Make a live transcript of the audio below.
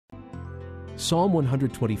Psalm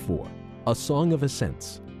 124, a song of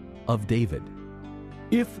ascents, of David.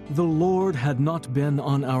 If the Lord had not been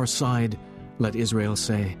on our side, let Israel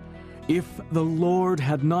say, if the Lord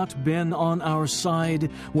had not been on our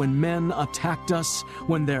side when men attacked us,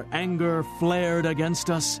 when their anger flared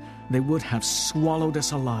against us, they would have swallowed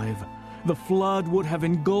us alive. The flood would have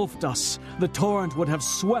engulfed us. The torrent would have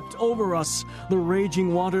swept over us. The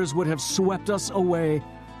raging waters would have swept us away.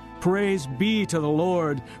 Praise be to the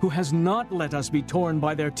Lord, who has not let us be torn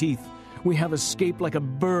by their teeth. We have escaped like a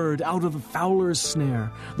bird out of the fowler's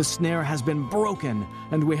snare. The snare has been broken,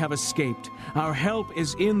 and we have escaped. Our help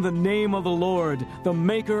is in the name of the Lord, the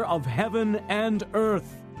maker of heaven and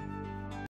earth.